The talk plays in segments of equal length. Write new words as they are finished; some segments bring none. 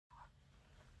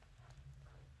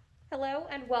Hello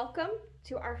and welcome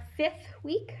to our 5th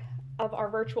week of our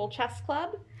virtual chess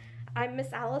club. I'm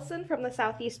Miss Allison from the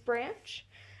Southeast branch,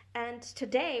 and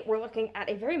today we're looking at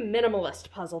a very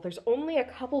minimalist puzzle. There's only a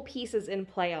couple pieces in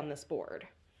play on this board.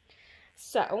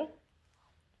 So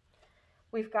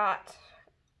we've got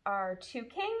our 2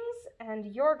 kings,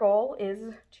 and your goal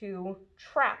is to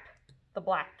trap the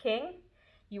black king.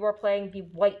 You are playing the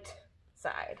white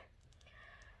side.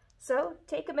 So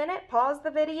take a minute, pause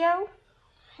the video,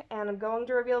 and I'm going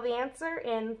to reveal the answer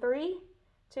in 3,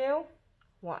 2,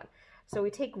 1. So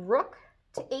we take rook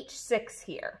to h6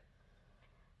 here.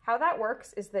 How that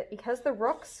works is that because the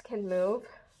rooks can move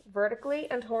vertically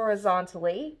and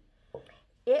horizontally,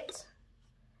 it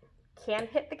can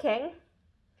hit the king.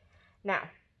 Now,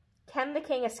 can the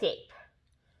king escape?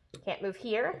 Can't move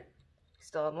here,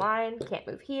 still in line, can't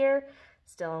move here,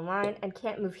 still in line, and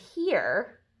can't move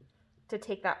here to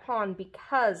take that pawn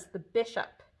because the bishop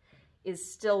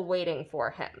is still waiting for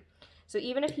him. So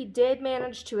even if he did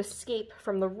manage to escape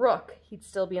from the rook, he'd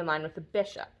still be in line with the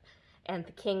bishop, and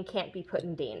the king can't be put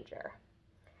in danger.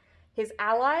 His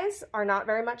allies are not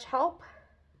very much help.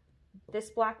 This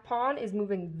black pawn is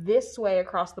moving this way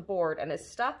across the board and is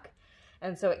stuck,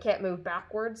 and so it can't move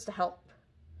backwards to help.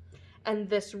 And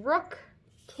this rook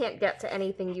can't get to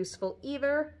anything useful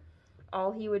either.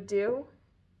 All he would do,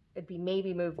 it'd be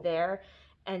maybe move there,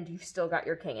 and you've still got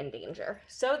your king in danger.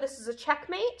 So this is a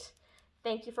checkmate.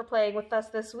 Thank you for playing with us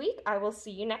this week. I will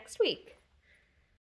see you next week.